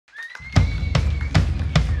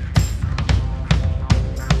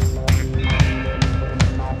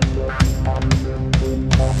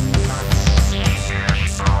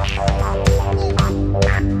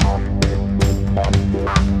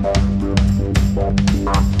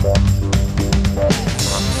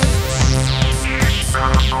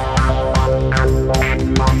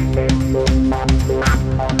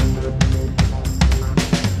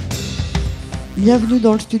Bienvenue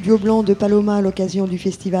dans le studio blanc de Paloma à l'occasion du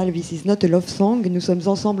festival This is not a love song. Nous sommes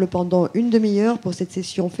ensemble pendant une demi-heure pour cette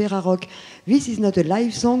session Ferarock This is not a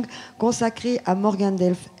live song consacrée à Morgan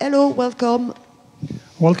Delt. Hello, welcome.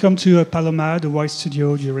 Welcome to Paloma, the White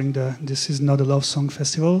Studio during the This is not a love song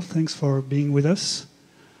festival. Thanks for being with us.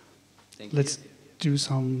 Let's do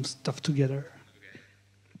some stuff together.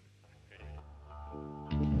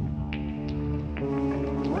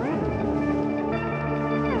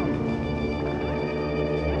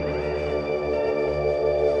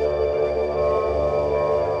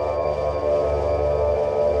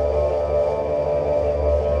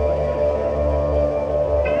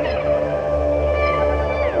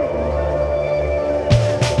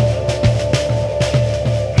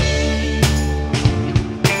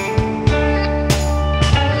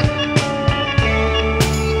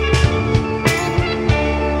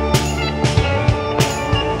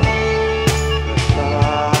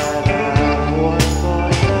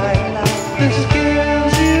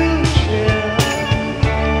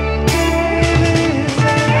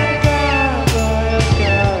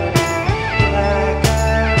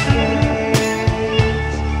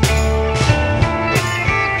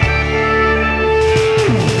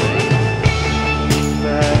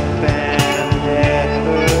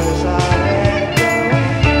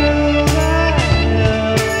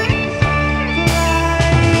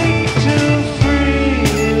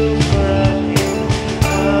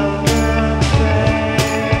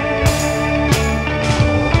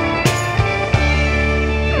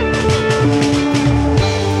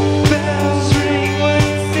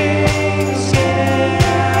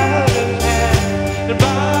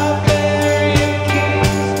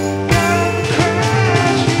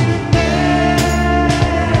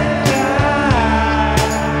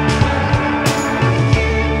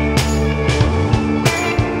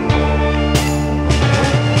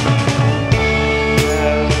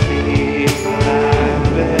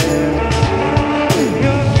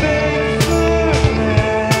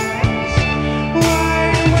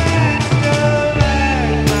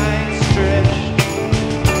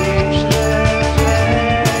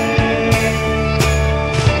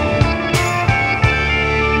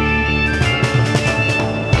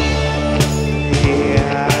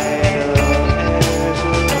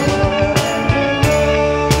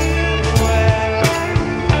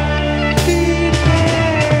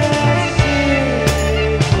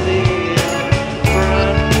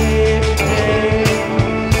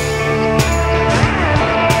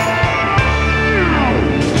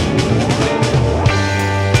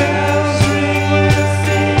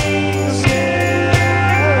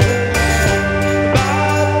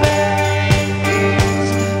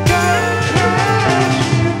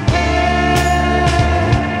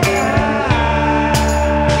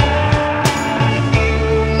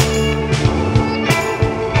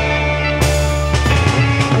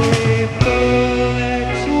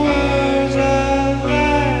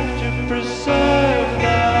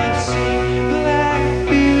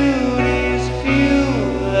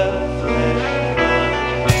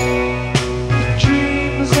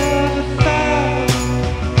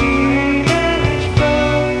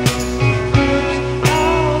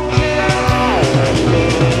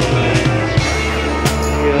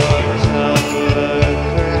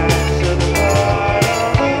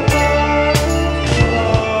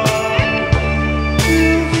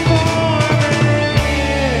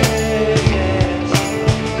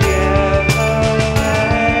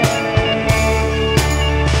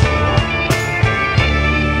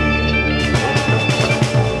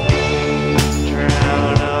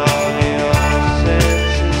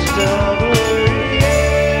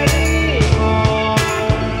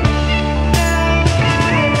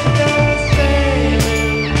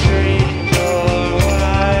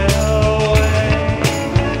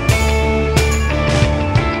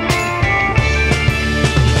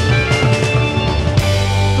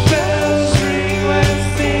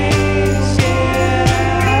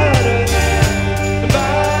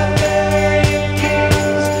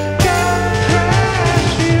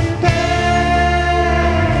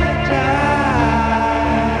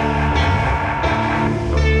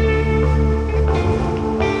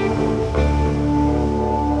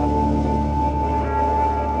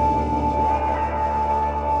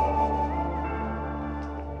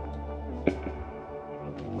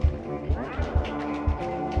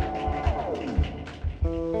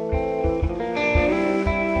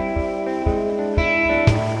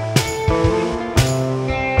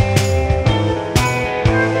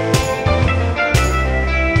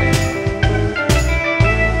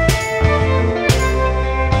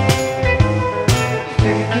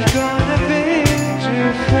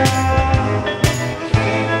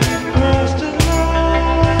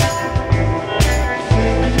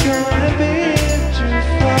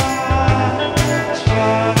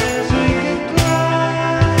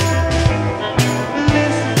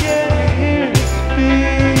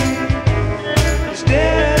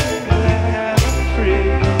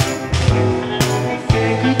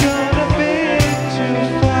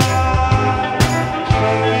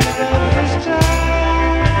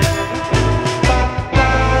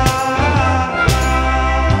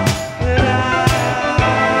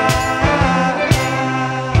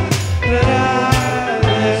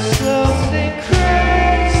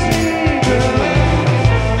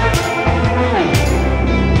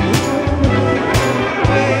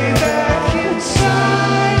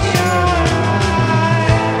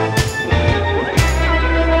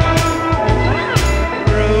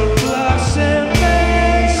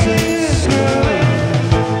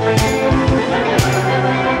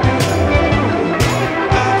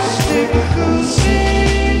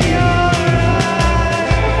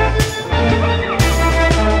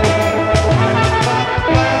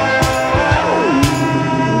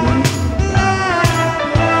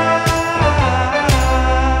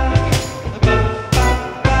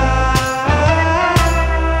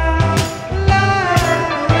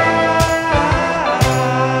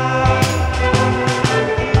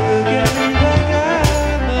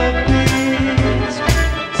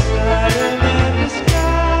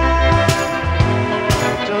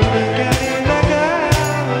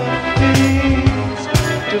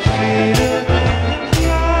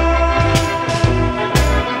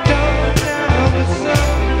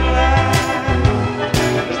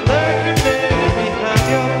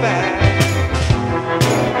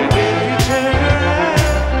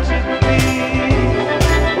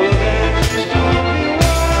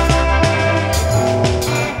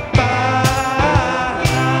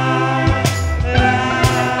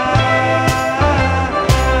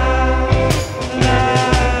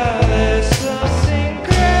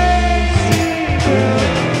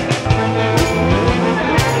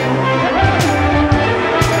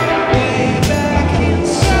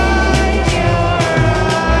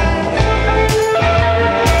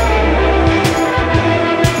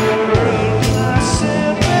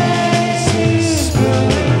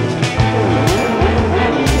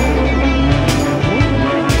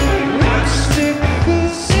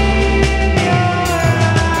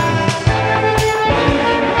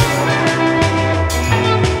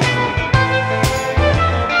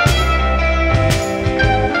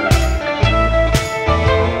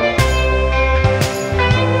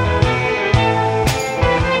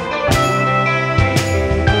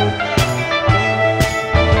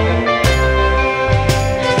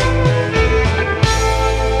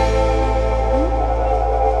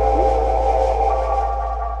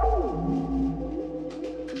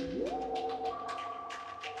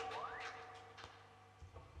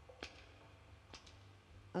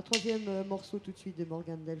 Un troisième morceau tout de suite de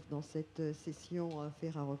Morgan Delt dans cette session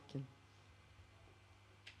Ferarock.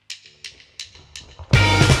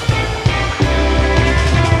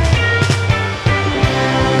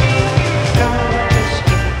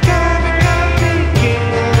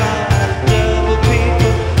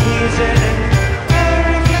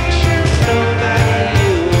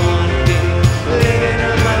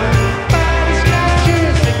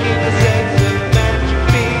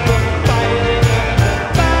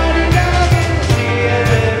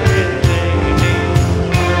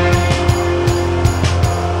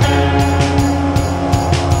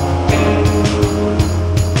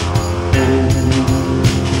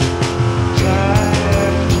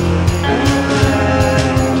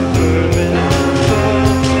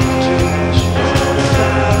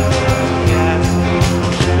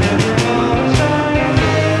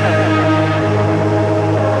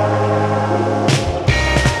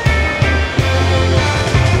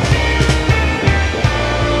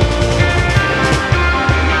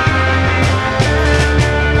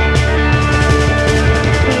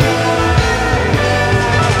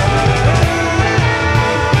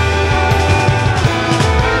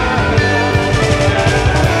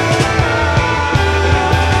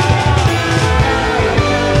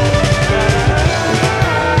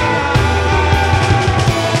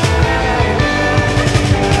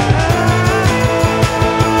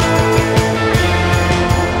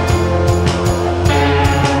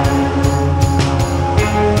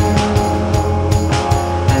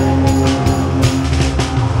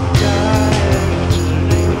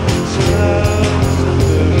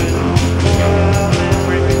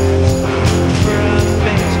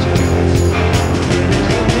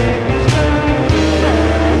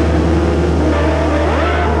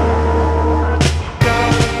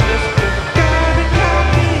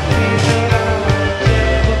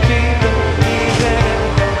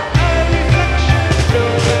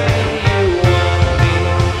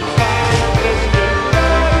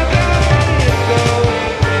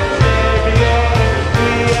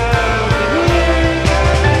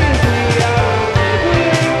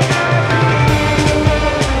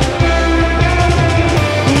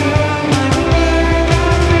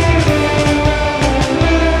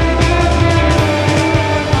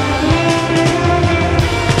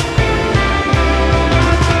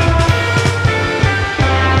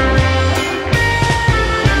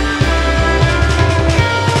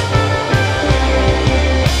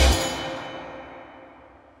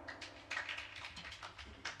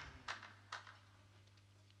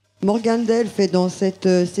 Morgan Delt fait dans cette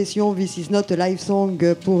session This is not a live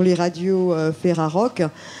song pour les radios Ferarock.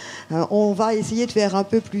 On va essayer de faire un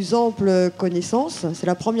peu plus ample connaissance. C'est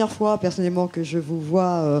la première fois personnellement que je vous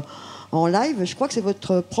vois en live. Je crois que c'est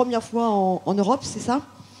votre première fois en Europe, c'est ça?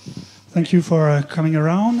 Thank you for coming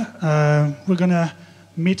around. We're going to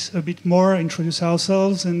meet a bit more, introduce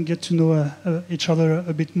ourselves and get to know each other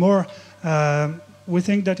a bit more. We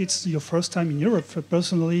think that it's your first time in Europe.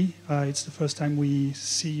 Personally, it's the first time we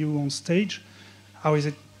see you on stage. How has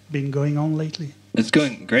it been going on lately? It's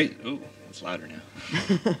going great. Oh, it's louder now.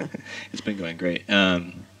 It's been going great.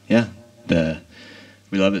 Yeah,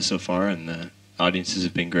 we love it so far, and the audiences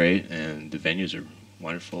have been great, and the venues are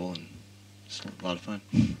wonderful, and it's a lot of fun.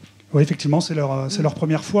 Oui, effectivement, c'est leur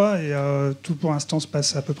première fois et tout pour l'instant se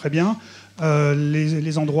passe à peu près bien.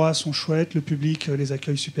 Les endroits sont chouettes, le public les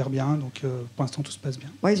accueille super bien, donc pour l'instant tout se passe bien.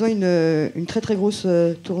 Ouais, ils ont une très très grosse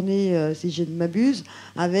tournée, si je ne m'abuse,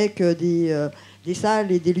 avec des salles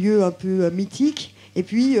et des lieux un peu mythiques, et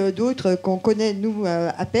puis d'autres qu'on connaît nous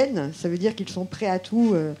à peine. Ça veut dire qu'ils sont prêts à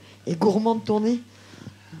tout et gourmands de tournée.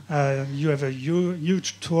 You have a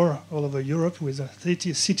huge tour all over Europe with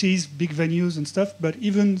 30 cities, big venues and stuff, but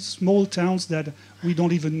even small towns that we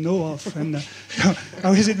don't even know of. And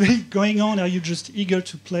how is it really going on? Are you just eager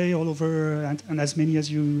to play all over and as many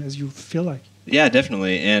as you feel like? Yeah,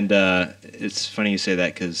 definitely. And it's funny you say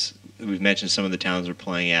that because we've mentioned some of the towns we're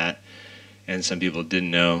playing at, and some people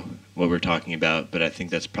didn't know what we're talking about, but I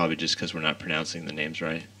think that's probably just because we're not pronouncing the names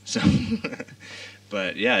right. So,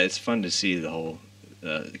 but yeah, it's fun to see the whole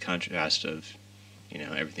the contrast of,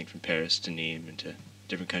 everything from Paris to Nîmes and to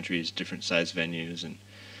different countries, different size venues, and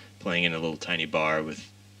playing in a little tiny bar with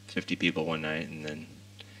 50 people one night, and then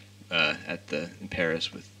in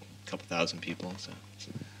Paris with a couple thousand people. So.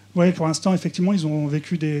 Oui, pour l'instant, effectivement, ils ont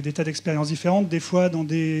vécu des tas d'expériences différentes, des fois dans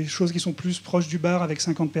des choses qui sont plus proches du bar avec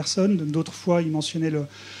 50 personnes, d'autres fois, ils mentionnaient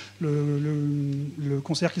le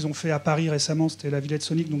concert qu'ils ont fait à Paris récemment, c'était la Villette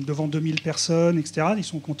Sonic, donc devant 2000 personnes, etc. Ils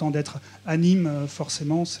sont contents d'être à Nîmes,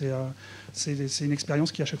 forcément. C'est une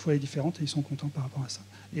expérience qui à chaque fois est différente et ils sont contents par rapport à ça.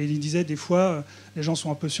 Et il disait des fois, les gens sont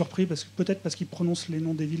un peu surpris, peut-être parce qu'ils prononcent les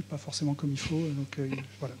noms des villes pas forcément comme il faut. Donc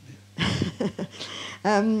voilà.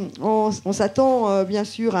 On s'attend bien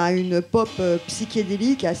sûr à une pop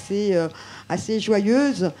psychédélique assez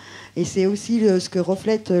joyeuse, et c'est aussi ce que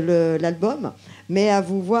reflète l'album. Mais à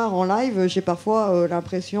vous voir en live, j'ai parfois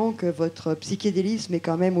l'impression que votre psychédélisme est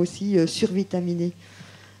quand même aussi survitaminé.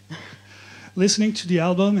 Listening to the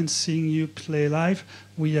album and seeing you play live,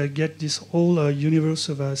 we get this whole universe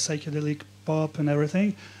of psychedelic pop and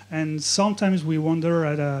everything. And sometimes we wonder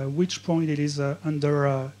at which point it is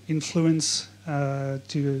under influence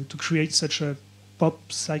to create such a pop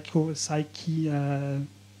psyche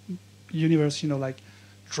universe, like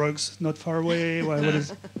drugs not far away.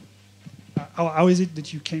 How is it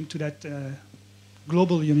that you came to that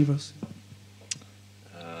global universe?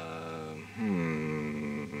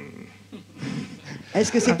 Est-ce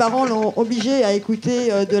que ses parents l'ont obligé à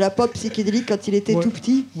écouter de la pop psychédélique quand il était tout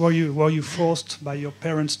petit? Were you forced by your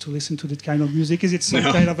parents to listen to that kind of music? Is it some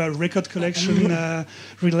kind of a record collection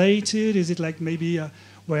related? Is it like maybe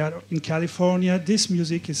where in California this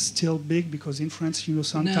music is still big because in France,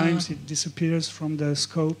 sometimes it disappears from the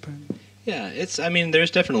scope? Yeah,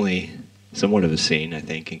 there's definitely somewhat of a scene, I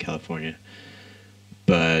think, in California.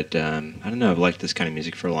 But I don't know, I've liked this kind of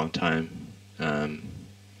music for a long time.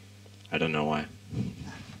 I don't know why.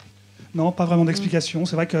 Non, pas vraiment d'explication.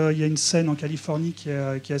 C'est vrai qu'il y a une scène en Californie qui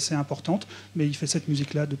est assez importante, mais il fait cette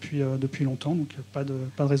musique-là depuis longtemps, donc pas de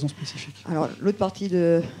raison spécifique. Alors, l'autre partie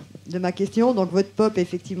de ma question, donc votre pop est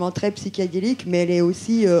effectivement très psychédélique, mais elle est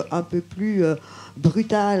aussi un peu plus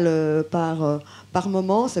brutale par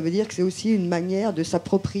moment. Ça veut dire que c'est aussi une manière de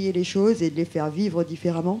s'approprier les choses et de les faire vivre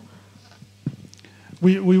différemment?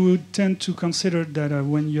 We would tend to consider that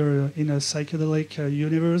when you're in a psychedelic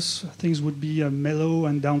universe, things would be mellow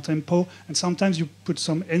and down-tempo, and sometimes you put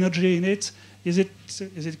some energy in it. Is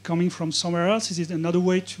it coming from somewhere else? Is it another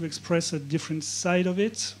way to express a different side of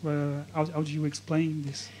it? How do you explain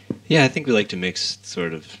this? Yeah, I think we like to mix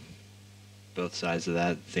sort of both sides of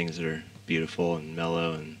that, things that are beautiful and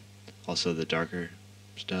mellow, and also the darker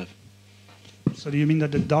stuff. So do you mean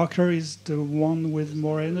that the darker is the one with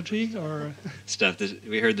more energy, or stuff?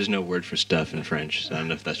 We heard there's no word for stuff in French, so I don't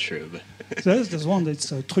know if that's true. But there's one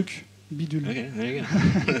that's truc, bidule. Okay, there you go.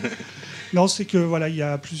 Non, c'est que voilà, il y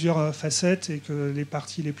a plusieurs facettes et que les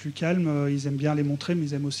parties les plus calmes, ils aiment bien les montrer, mais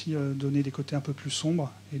ils aiment aussi donner des côtés un peu plus sombres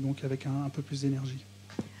et donc avec un peu plus d'énergie.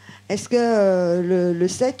 Est-ce que le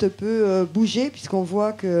set peut bouger, puisqu'on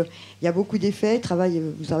voit qu'il y a beaucoup d'effets,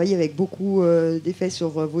 vous travaillez avec beaucoup d'effets sur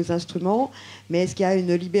vos instruments, mais est-ce qu'il y a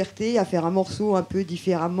une liberté à faire un morceau un peu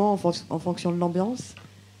différemment en fonction de l'ambiance?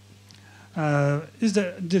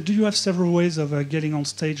 Do you have several ways of getting on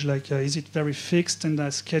stage? Like, is it very fixed and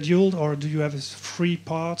scheduled, or do you have free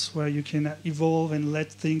parts where you can evolve and let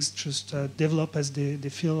things just develop as they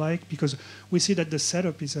feel like? Because we see that the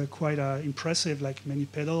setup is quite impressive, like many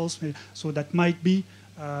pedals, so that might be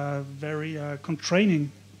very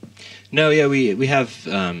constraining. No, yeah, we have,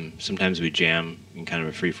 sometimes we jam in kind of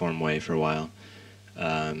a free-form way for a while.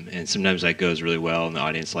 And sometimes that goes really well and the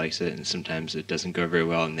audience likes it, and sometimes it doesn't go very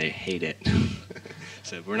well and they hate it.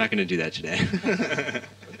 So we're not going to do that today.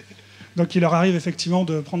 Donc il leur arrive effectivement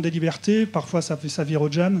de prendre des libertés, parfois ça vire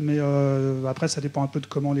au jam, mais après ça dépend un peu de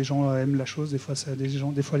comment les gens aiment la chose, des fois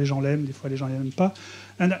les gens l'aiment, des fois les gens l'aiment pas.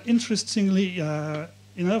 And interestingly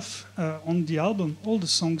enough, on the album, all the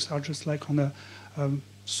songs are just like on a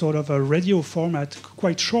sort of a radio format,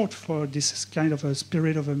 quite short for this kind of a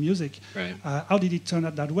spirit of a music. Right. How did it turn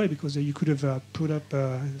out that way? Because you could have put up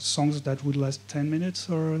songs that would last 10 minutes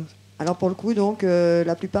or... Alors pour le coup, donc,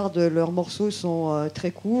 la plupart de leurs morceaux sont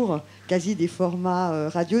très courts, quasi des formats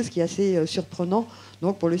radio, ce qui est assez surprenant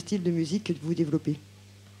donc, pour le style de musique que vous développez.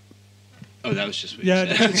 Oh, that was just weird.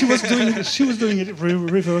 Yeah, she was doing it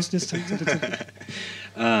reverse this time.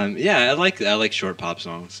 Yeah, I like short pop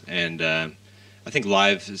songs, and I think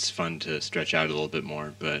live is fun to stretch out a little bit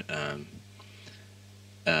more, but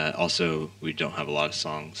also we don't have a lot of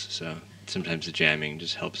songs, so sometimes the jamming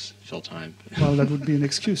just helps fill time. Well, that would be an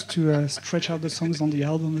excuse to stretch out the songs on the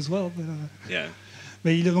album as well. But, yeah.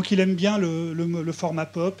 Mais il aime bien le format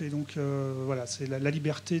pop, et donc voilà, c'est la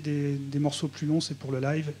liberté des morceaux plus longs, c'est pour le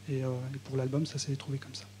live, et pour l'album, ça s'est trouvé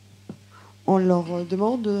comme ça. On leur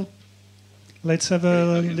demande... Let's have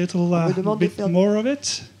a little bit more of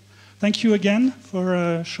it. Thank you again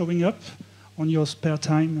for showing up on your spare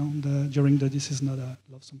time during the This Is Not a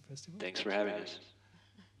Love Song Festival. Thanks for having us.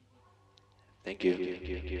 Thank you.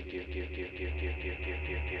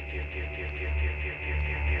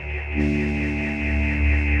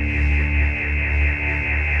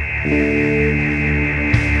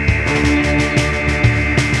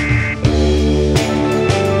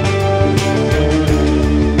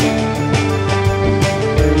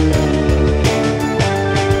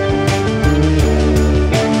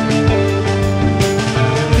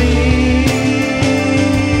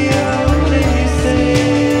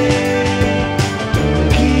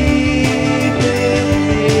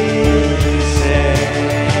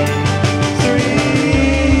 Three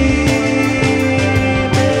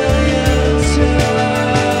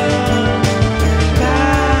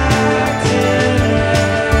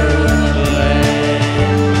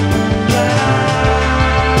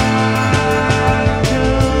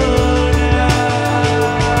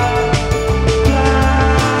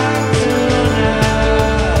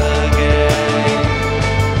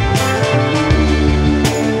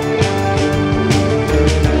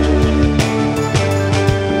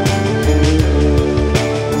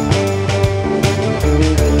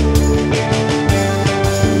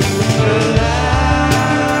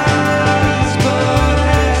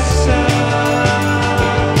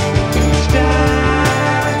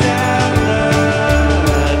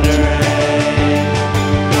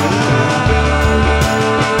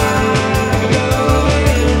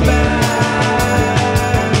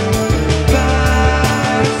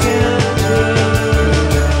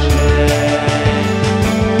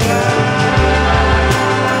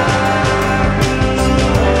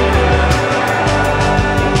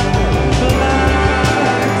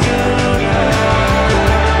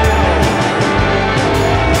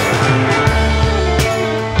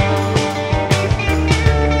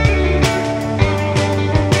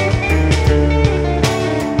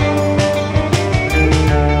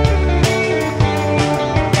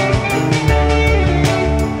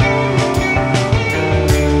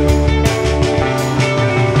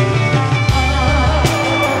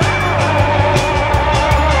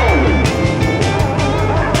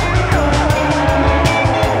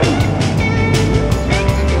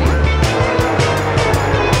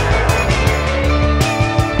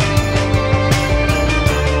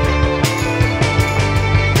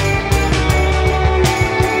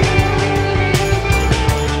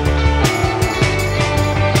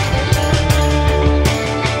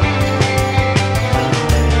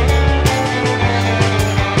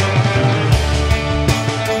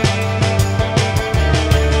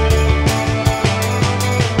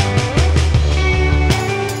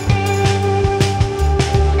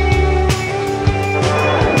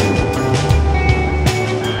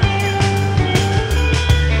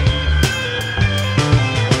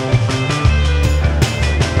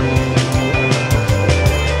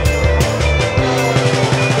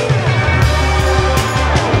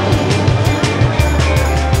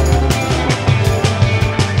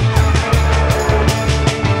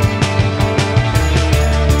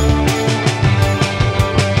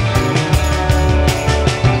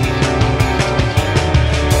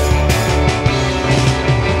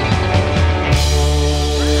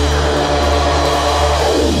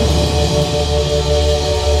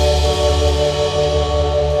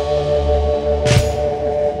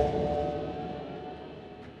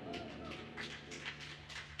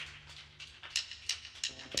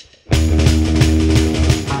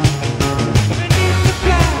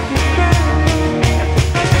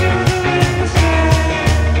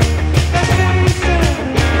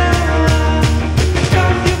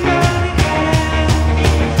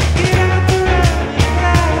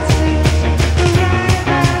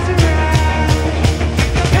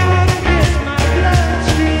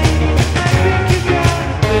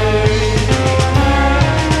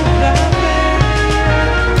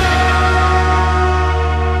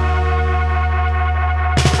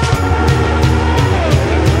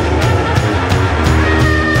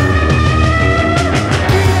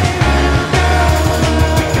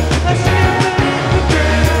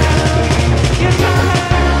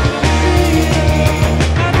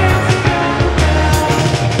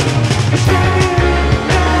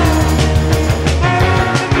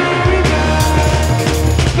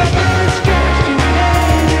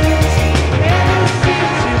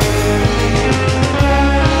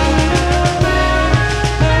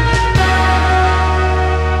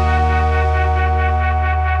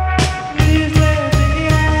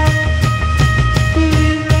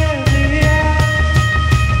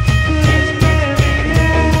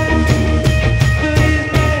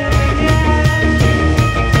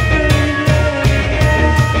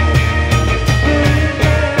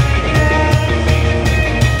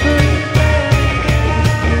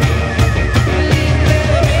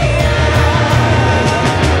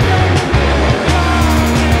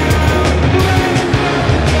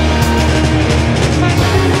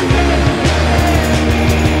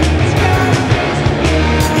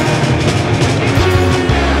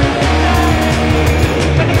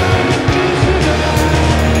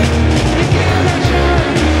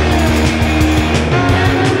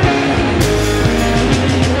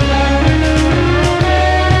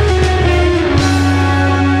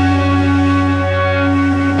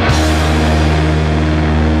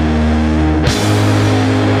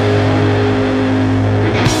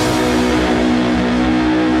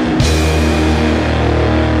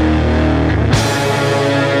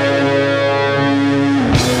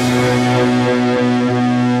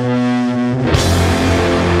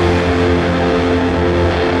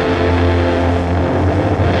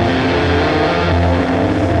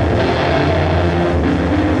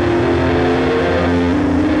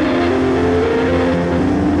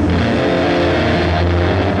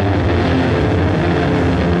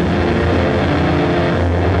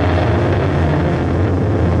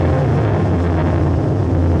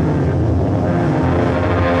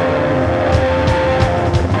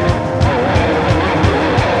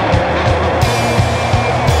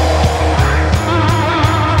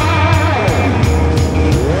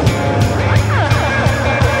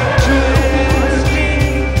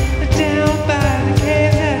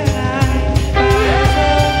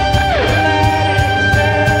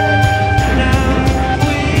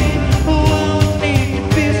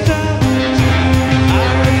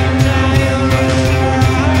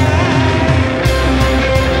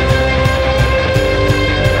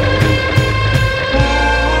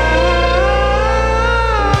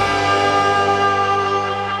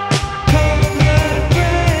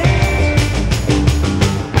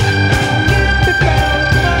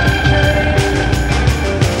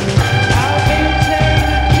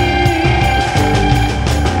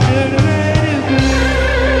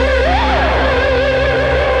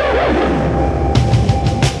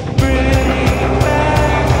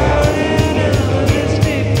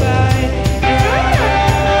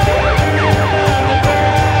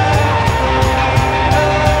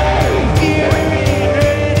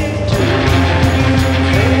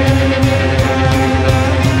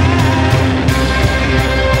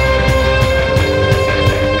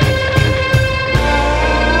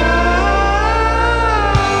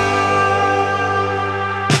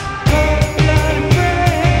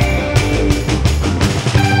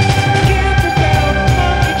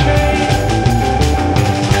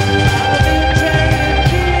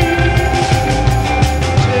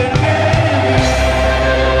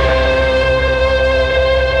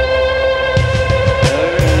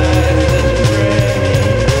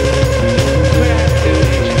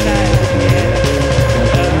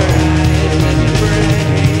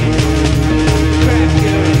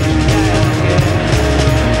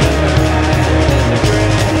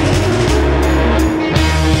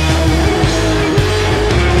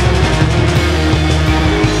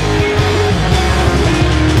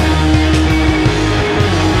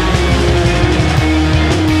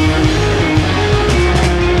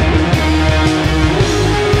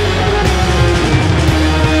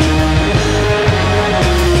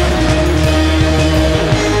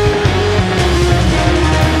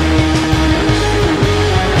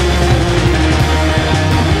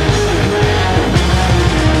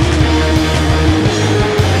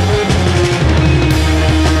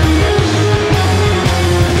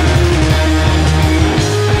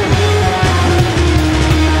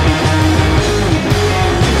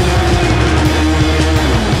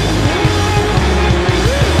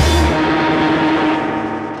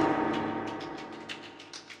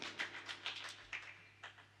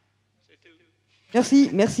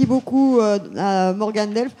Merci beaucoup à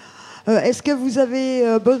Morgan Delt. Est-ce que vous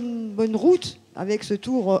avez bonne route avec ce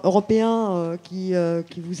tour européen qui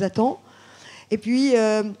vous attend? Et puis,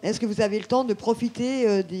 est-ce que vous avez le temps de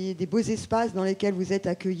profiter des beaux espaces dans lesquels vous êtes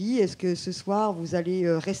accueillis? Est-ce que ce soir, vous allez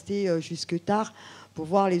rester jusque tard pour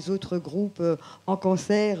voir les autres groupes en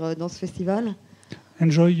concert dans ce festival?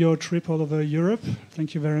 Enjoy your trip all over Europe.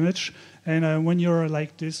 Thank you very much. And when you're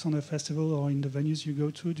like this on a festival or in the venues you go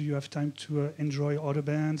to, do you have time to enjoy other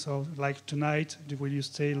bands? Or like tonight, will you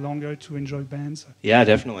stay longer to enjoy bands? Yeah,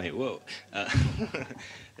 definitely. Whoa.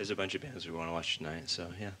 There's a bunch of bands we want to watch tonight, so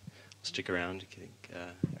yeah, we'll stick around.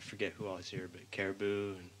 I forget who all is here, but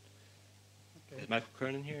Caribou. And is Michael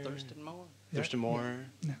Cronin here? Thurston Moore. Thurston Moore.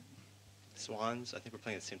 Yeah. Swans. I think we're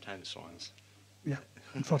playing at the same time as Swans. Yeah,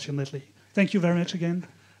 unfortunately. Thank you very much again.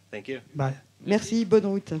 Thank you. Bye. Merci, bonne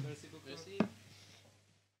route. Merci.